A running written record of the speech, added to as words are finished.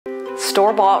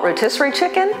Store-bought rotisserie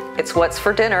chicken, it's what's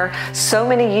for dinner. So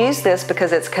many use this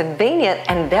because it's convenient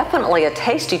and definitely a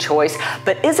tasty choice,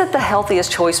 but is it the healthiest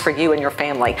choice for you and your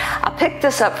family? I picked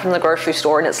this up from the grocery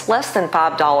store and it's less than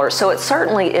 $5, so it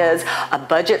certainly is a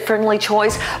budget-friendly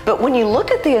choice. But when you look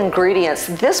at the ingredients,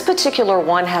 this particular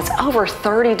one has over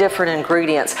 30 different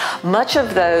ingredients. Much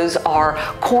of those are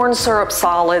corn syrup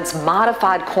solids,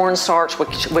 modified cornstarch,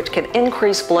 which can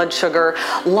increase blood sugar,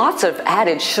 lots of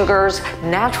added sugars,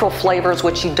 natural flavors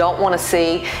which you don't want to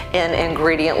see in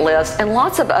ingredient lists, and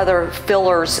lots of other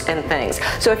fillers and things.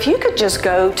 So if you could just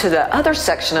go to the other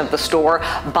section of the store,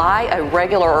 buy a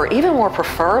regular or even more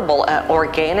preferable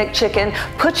organic chicken,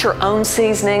 put your own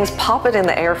seasonings, pop it in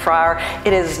the air fryer.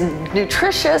 It is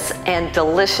nutritious and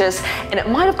delicious, and it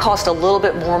might have cost a little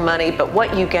bit more money, but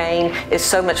what you gain is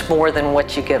so much more than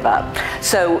what you give up.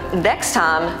 So next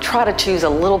time, try to choose a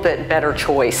little bit better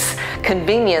choice.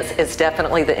 Convenience is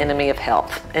definitely the enemy of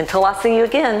health. Until I see you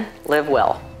again, live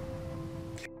well.